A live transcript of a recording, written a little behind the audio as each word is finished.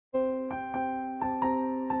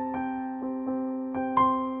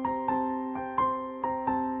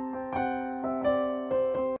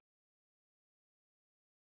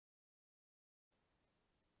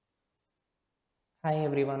Hi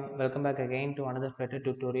everyone, welcome back again to another Flutter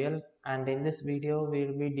tutorial, and in this video we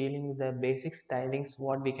will be dealing with the basic stylings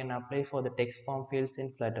what we can apply for the text form fields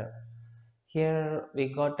in Flutter. Here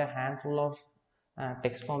we got a handful of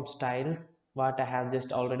text form styles what I have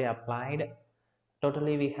just already applied.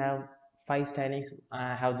 Totally we have 5 stylings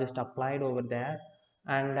I have just applied over there,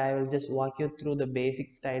 and I will just walk you through the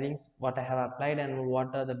basic stylings what I have applied and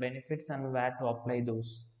what are the benefits and where to apply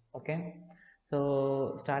those. Okay,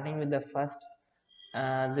 so starting with the first,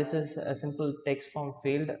 this is a simple text form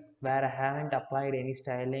field where I haven't applied any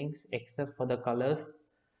stylings except for the colors,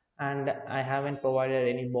 and I haven't provided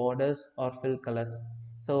any borders or fill colors.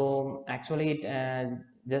 So actually it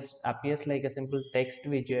just appears like a simple text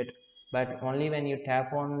widget, but only when you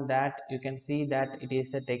tap on that you can see that it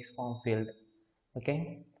is a text form field.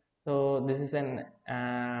 Okay, so this is an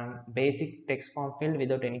basic text form field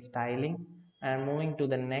without any styling. And moving to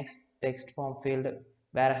the next text form field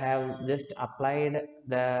where I have just applied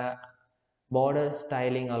the border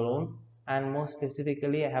styling alone, and more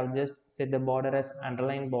specifically I have just set the border as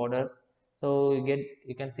underline border. So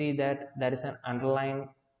you can see that there is an underline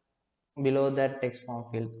below that text form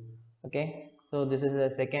field. Okay, so this is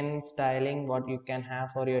the second styling what you can have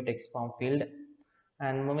for your text form field.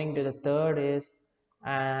 And moving to the third is,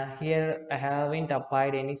 here I haven't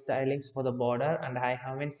applied any stylings for the border and I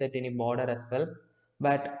haven't set any border as well,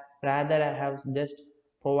 but rather I have just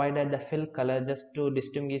provided the fill color just to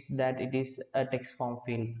distinguish that it is a text form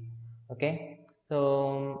field. Okay,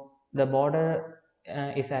 so the border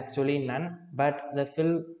is actually none, but the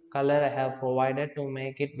fill color I have provided to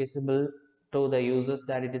make it visible to the users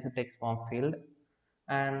that it is a text form field.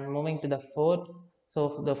 And moving to the fourth,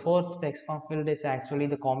 so the fourth text form field is actually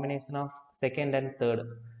the combination of second and third.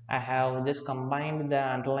 I have just combined the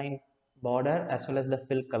underline border as well as the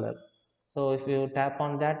fill color. So if you tap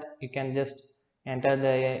on that you can just enter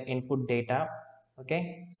the input data.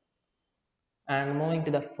 Okay, and moving to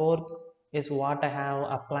the fourth is what I have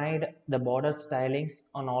applied the border stylings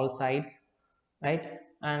on all sides, right?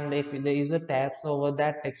 And if the user taps over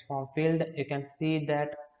that text form field you can see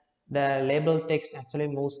that the label text actually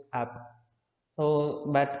moves up. So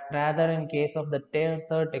but rather in case of the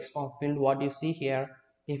third text form field, what you see here,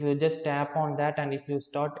 if you just tap on that and if you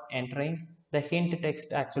start entering, the hint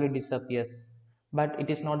text actually disappears, but it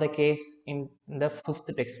is not the case in the fifth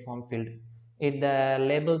text form field. If the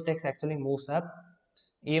label text actually moves up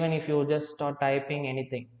even if you just start typing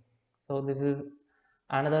anything. So this is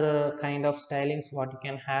another kind of stylings what you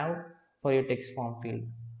can have for your text form field.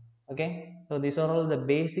 Okay, so these are all the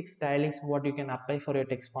basic stylings what you can apply for your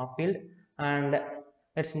text form field. And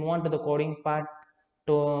let's move on to the coding part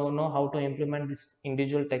to know how to implement this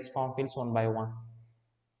individual text form fields one by one.